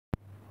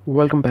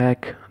Welcome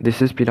back.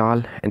 This is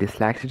Bilal and this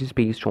lecture is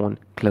based on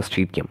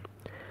Clostridium.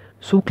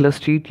 So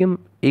Clostridium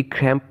एक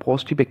gram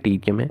positive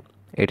bacterium है.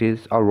 It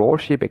is a rod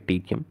shape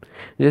bacterium.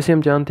 जैसे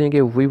हम जानते हैं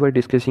कि we were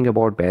discussing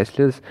about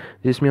bacillus,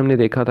 जिसमें हमने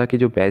देखा था कि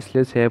जो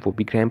बैसिलस है वो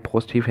भी ग्राम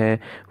पॉजिटिव है,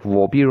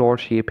 वो भी रॉड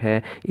शेप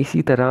है.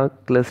 इसी तरह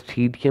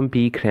क्लस्ट्रीडियम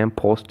भी ग्राम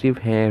पॉजिटिव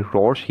है,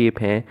 रॉड शेप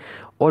है.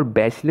 और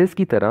बैसिलस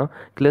की तरह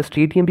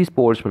क्लस्ट्रीडियम भी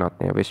स्पोर्स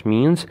बनाते हैं, विच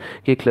मीन्स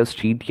कि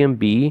क्लस्ट्रीडियम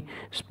भी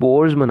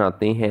स्पोर्स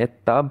बनाते हैं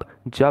तब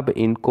जब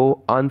इनको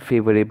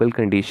अनफेवरेबल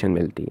कंडीशन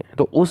मिलती है.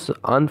 तो उस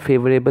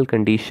अनफेवरेबल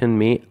कंडीशन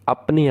में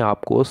अपने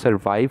आप को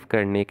सरवाइव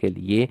करने के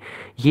लिए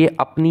ये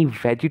अपनी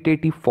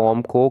वेजिटेटिव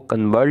फॉर्म को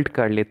कन्वर्ट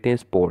कर लेते हैं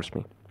स्पोर्स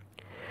में.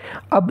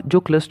 अब जो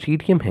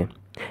क्लस्ट्रीडियम है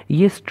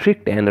ये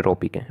स्ट्रिक्ट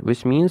एनारोबिक है,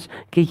 विच मीन्स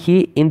कि ये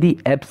इन the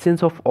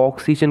absence of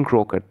oxygen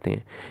grow करते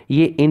हैं.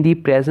 ये इन the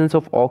presence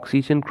of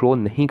oxygen grow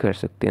नहीं कर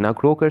सकते, ना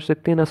ग्रो कर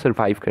सकते हैं, ना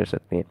सर्वाइव कर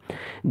सकते हैं.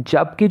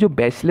 जबकि जो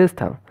बैसिलस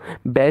था,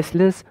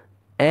 बैसिलस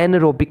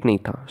एनारोबिक नहीं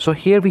था. So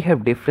here we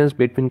have difference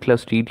between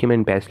Clostridium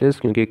and bacillus,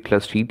 क्योंकि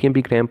क्लस्ट्रीडियम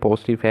भी ग्राम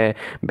पॉजिटिव है,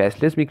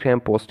 बैसिलस भी ग्राम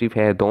पॉजिटिव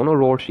है, दोनों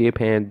रॉड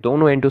शेप हैं,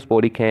 दोनों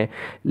एंडोस्पोरिक हैं.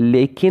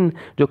 लेकिन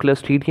जो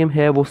क्लस्ट्रीडियम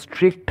है वो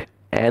स्ट्रिक्ट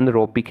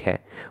एनारोबिक है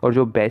और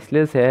जो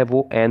बैसिलस है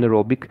वो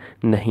एनारोबिक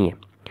नहीं है.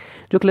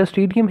 जो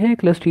क्लस्ट्रीडियम है,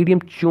 क्लस्ट्रीडियम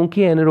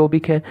चूंकि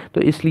एनारोबिक है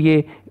तो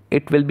इसलिए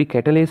it will be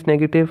catalase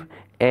negative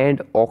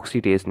and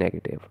oxidase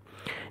negative.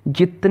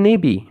 जितने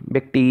भी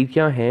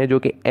बैक्टीरिया हैं जो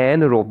कि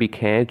एनारोबिक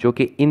हैं, जो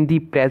कि इन the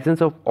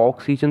presence of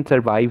oxygen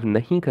survive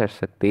नहीं कर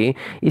सकते,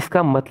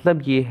 इसका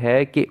मतलब ये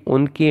है कि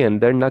उनके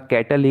अंदर ना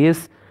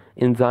कैटालेस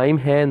एंजाइम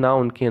है, ना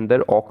उनके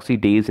अंदर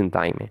ऑक्सीडेज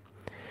एंजाइम है.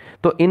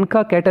 तो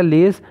इनका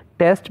कैटालेस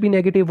टेस्ट भी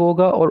नेगेटिव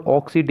होगा और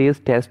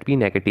ऑक्सीडेज टेस्ट भी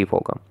नेगेटिव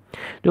होगा.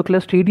 जो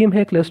क्लस्ट्रीडियम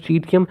है,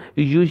 क्लस्ट्रीडियम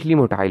यूजुअली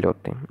मोटाइल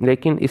होते हैं,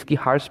 लेकिन इसकी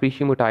हर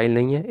स्पीशी मोटाइल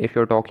नहीं है. If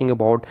you are talking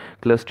about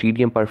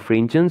Clostridium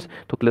परफ्रिंजेंस,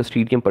 तो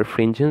क्लस्ट्रीडियम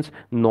परफ्रिंजेंस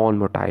नॉन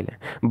मोटाइल है.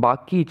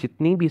 बाकी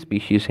जितनी भी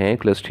स्पीशीज़ हैं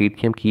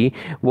क्लस्ट्रीडियम की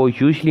वो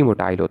यूजुअली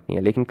मोटाइल होती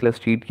हैं, लेकिन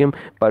क्लस्ट्रीडियम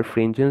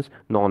परफ्रिंजेंस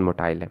नॉन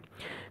मोटाइल है.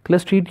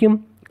 क्लस्ट्रीडियम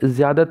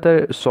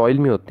ज़्यादातर सॉइल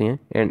में होते हैं,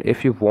 and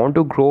if you want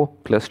to grow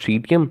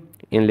Clostridium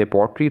in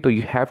laboratory तो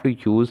you have to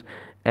use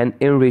an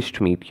enriched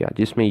media,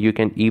 जिसमें you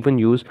can even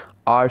use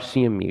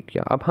RCM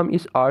media. अब हम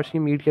इस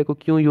RCM मीडिया को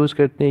क्यों यूज़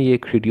करते हैं? ये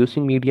एक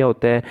रिड्यूसिंग मीडिया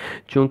होता है.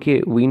 चूँकि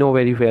वी नो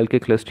वेरी वेल कि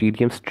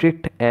क्लस्ट्रीडियम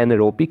स्ट्रिक्ट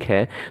एनारोबिक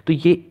है, तो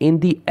ये इन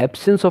the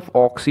absence of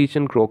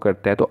oxygen grow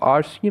करता है. तो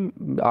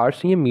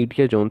RCM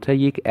मीडिया जो है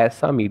ये एक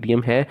ऐसा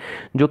मीडियम है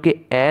जो कि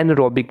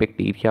एनारोबिक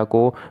बैक्टीरिया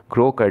को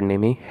ग्रो करने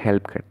में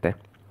हेल्प करता है.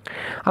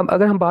 अब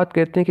अगर हम बात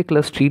करते हैं कि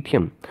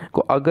क्लस्ट्रीडियम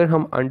को अगर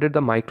हम अंडर द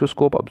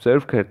माइक्रोस्कोप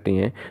ऑब्जर्व करते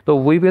हैं तो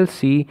we will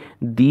see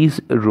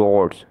these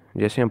rods,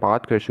 जैसे हम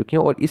बात कर चुके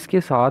हैं. और इसके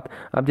साथ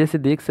आप जैसे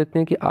देख सकते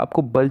हैं कि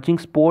आपको बल्जिंग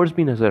स्पोर्स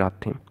भी नज़र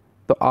आते हैं.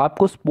 तो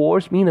आपको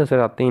स्पोर्स भी नज़र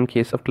आते हैं इन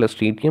केस ऑफ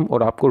क्लस्ट्रीडियम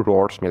और आपको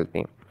रॉड्स मिलते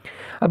हैं.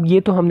 अब ये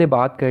तो हमने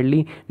बात कर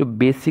ली जो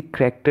बेसिक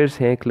करैक्टर्स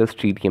हैं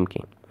क्लस्ट्रीडियम के.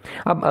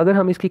 अब अगर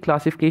हम इसकी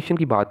क्लासिफिकेशन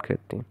की बात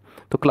करते हैं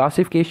तो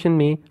क्लासिफिकेशन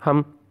में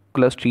हम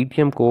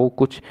क्लस्ट्रीडियम को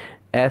कुछ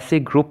ऐसे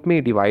ग्रुप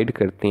में डिवाइड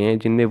करते हैं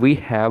जिनमें वी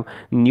हैव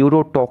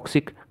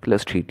न्यूरोटॉक्सिक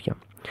क्लस्ट्रीडिया.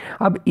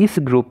 अब इस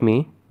ग्रुप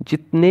में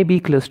जितने भी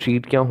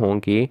क्लस्ट्रीडिया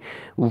होंगे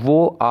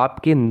वो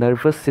आपके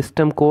नर्वस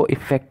सिस्टम को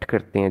इफ़ेक्ट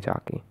करते हैं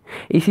जाके.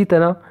 इसी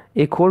तरह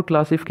एक और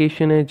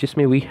क्लासिफिकेशन है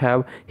जिसमें वी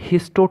हैव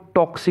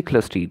हिस्टोटॉक्सिक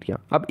क्लस्ट्रीडिया.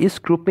 अब इस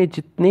ग्रुप में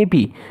जितने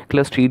भी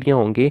क्लस्ट्रीडिया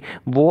होंगे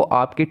वो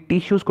आपके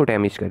टिश्यूज़ को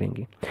डैमेज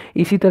करेंगे.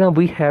 इसी तरह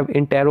वी हैव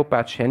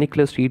इंटेरोपैथोजेनिक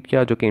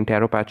क्लस्ट्रीडिया जो कि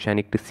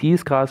इंटेरोपैथोजेनिक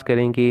डिसीज़ काज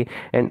करेंगे,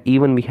 and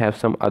even we have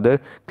some other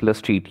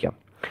क्लस्ट्रीडिया.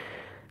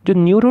 जो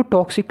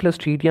न्यूरोटॉक्सिक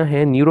क्लस्ट्रीडिया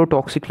हैं,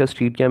 न्यूरोटॉक्सिक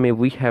क्लस्ट्रीडिया में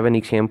we have an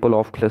example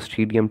of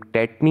Clostridium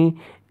tetani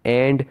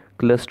and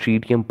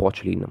Clostridium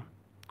बोचुलिनम.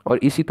 और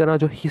इसी तरह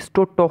जो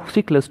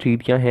हिस्टोटॉक्सिक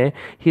क्लस्ट्रीडिया हैं,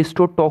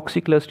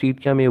 हिस्टोटॉक्सिक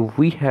क्लस्ट्रीडिया में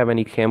we have an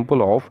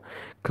example of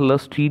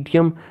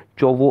Clostridium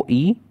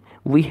चोवोई,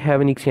 we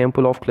have an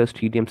example of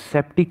Clostridium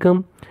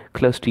सेप्टिकम,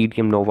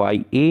 Clostridium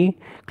नोवाई A,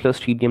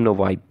 Clostridium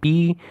नोवाई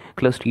B,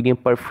 Clostridium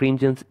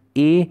परफ्रिंजेंस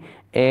A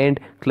and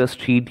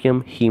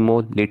Clostridium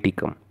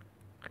हीमोलिटिकम.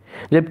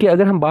 जबकि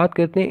अगर हम बात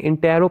करते हैं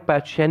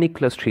इंटेरोपैथोजेनिक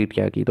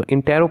क्लस्ट्रीडिया की, तो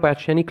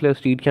इंटेरोपैथोजेनिक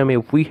क्लस्ट्रीडिया में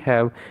we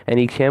have an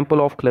example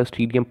of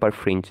Clostridium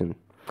परफ्रिंजन.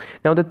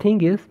 Now the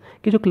thing is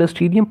कि जो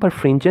क्लस्ट्रीडियम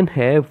परफ्रिंजन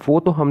है वो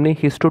तो हमने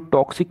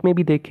हिस्टोटॉक्सिक में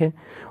भी देखे,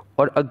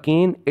 और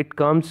अगेन इट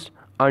कम्स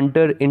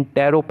अंडर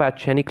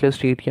इंटेरोपैथोजेनिक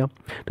क्लस्ट्रीडिया.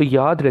 तो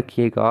याद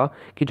रखिएगा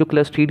कि जो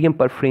क्लस्ट्रीडियम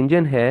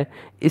परफ्रिंजन है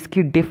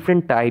इसकी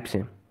डिफरेंट टाइप्स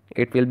हैं.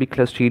 It will be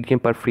Clostridium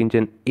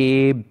परफ्रिंजन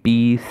A, B,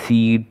 C,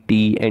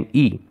 D and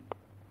E.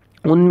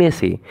 उनमें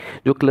से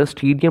जो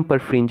क्लस्ट्रीडियम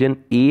परफ्रिंजन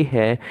ए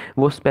है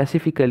वो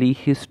स्पेसिफिकली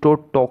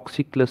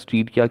हिस्टोटॉक्सिक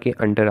क्लस्ट्रीडिया के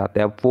अंडर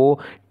आता है, वो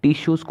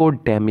टिश्यूज़ को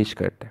डैमेज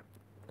करता है.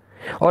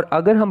 और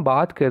अगर हम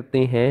बात करते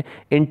हैं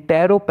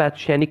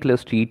इंटेरोपैथोजेनिक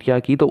क्लस्ट्रीडिया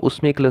की तो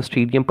उसमें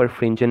क्लस्ट्रीडियम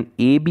परफ्रिंजन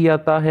ए भी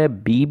आता है,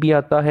 बी भी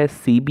आता है,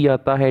 सी भी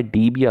आता है,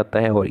 डी भी आता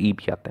है और ई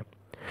भी आता है.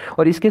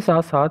 और इसके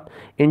साथ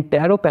साथ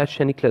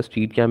इंटेरोपैथोजेनिक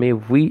क्लस्ट्रीडिया में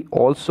we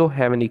also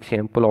have an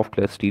example of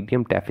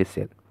Clostridium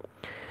difficile.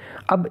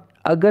 अब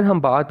अगर हम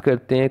बात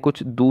करते हैं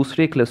कुछ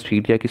दूसरे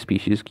क्लस्ट्रीडिया की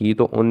स्पीशीज़ की,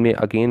 तो उनमें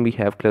again we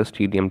have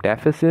Clostridium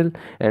टैफिसिल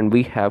and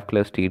we have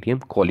Clostridium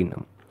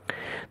कोलिनम।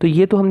 तो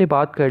ये तो हमने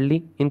बात कर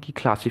ली इनकी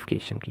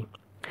क्लासिफिकेशन की।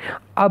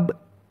 अब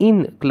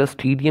इन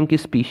क्लस्ट्रीडियम की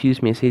स्पीशीज़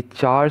में से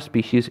 4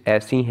 स्पीशीज़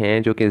ऐसी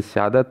हैं जो कि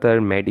ज़्यादातर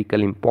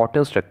मेडिकल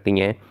इंपॉर्टेंस रखती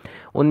हैं।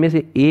 उनमें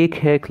से एक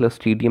है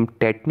Clostridium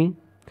tetani.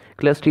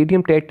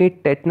 Clostridium tetani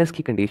tetanus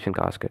की कंडीशन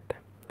काज करता है।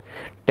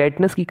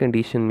 टेटनस की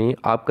कंडीशन में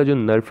आपका जो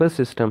नर्वस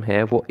सिस्टम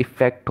है वो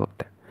इफ़ेक्ट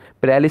होता है,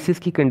 पैरालिसिस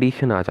की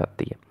कंडीशन आ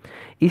जाती है।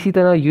 इसी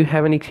तरह you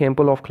have an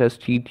example of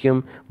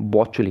Clostridium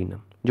बोचुलिनम।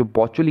 जो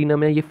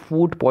बोचुलिनम है ये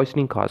फूड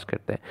पॉइजनिंग काज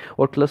करता है,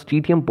 और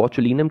क्लस्ट्रीडियम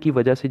बोचुलिनम की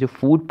वजह से जो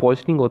फूड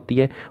पॉइजनिंग होती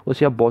है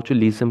उसे आप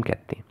बोचुलिज्म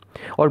कहते हैं,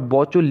 और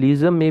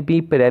बोचुलिज्म में भी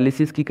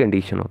पैरालिसिस की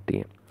कंडीशन होती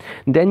है।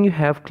 Then you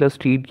have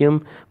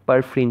Clostridium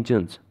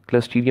परफ्रिंजेंस।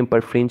 Clostridium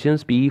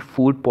परफ्रिंजेंस भी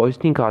फूड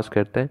पॉइजनिंग काज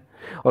करता है,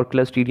 और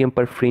क्लस्ट्रीडियम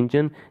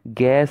परफ्रिंजन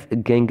गैस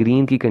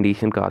गैंग्रीन की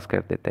कंडीशन काज कर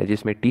देता है,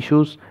 जिसमें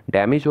टिश्यूज़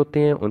डैमेज होते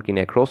हैं, उनकी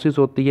नेक्रोसिस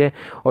होती है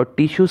और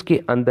टिश्यूज़ के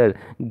अंदर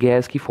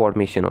गैस की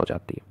फॉर्मेशन हो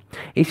जाती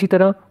है। इसी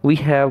तरह we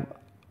have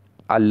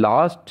a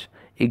last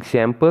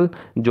example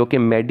जो कि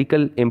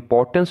मेडिकल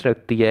इंपॉर्टेंस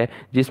रखती है,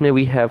 जिसमें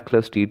वी हैव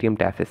क्लस्ट्रीडियम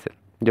टैफिसिल।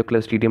 जो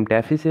क्लस्ट्रीडियम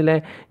टैफिसिल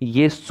है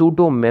ये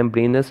सूडो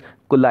मेम्ब्रेनस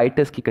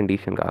कोलाइटिस की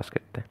कंडीशन काज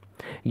करता है।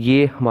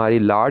 ये हमारे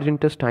लार्ज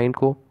इंटेस्टाइन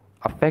को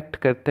अफेक्ट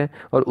करता है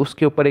और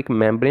उसके ऊपर एक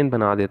मेम्ब्रेन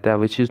बना देता है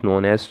which is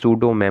known as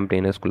pseudo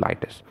membranes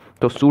colitis.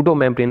 तो सूडो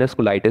मेम्ब्रेनस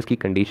कोलाइटिस की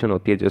कंडीशन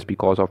होती है just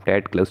because of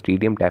that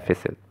Clostridium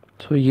टैफिसिल।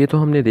 तो ये तो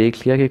हमने देख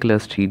लिया कि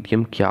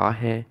क्लस्ट्रीडियम क्या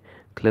है,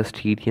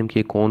 क्लस्ट्रीडियम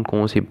के कौन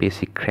कौन से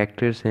बेसिक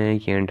करैक्टर्स हैं,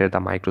 ये अंडर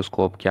द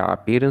माइक्रोस्कोप क्या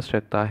अपीयरेंस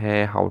रखता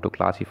है, how to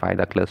classify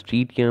the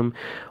Clostridium,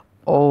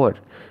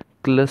 और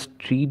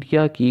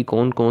क्लस्ट्रीडिया की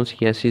कौन कौन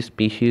सी ऐसी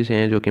स्पीशीज़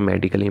हैं जो कि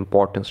मेडिकल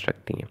इंपॉर्टेंस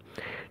रखती हैं।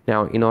 Now,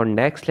 in our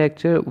next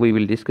lecture, we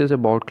will discuss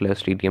about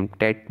Clostridium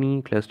tetani,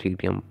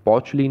 Clostridium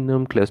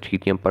botulinum,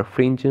 Clostridium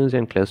perfringens,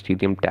 and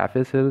Clostridium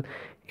difficile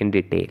in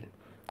detail.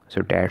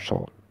 So that's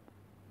all.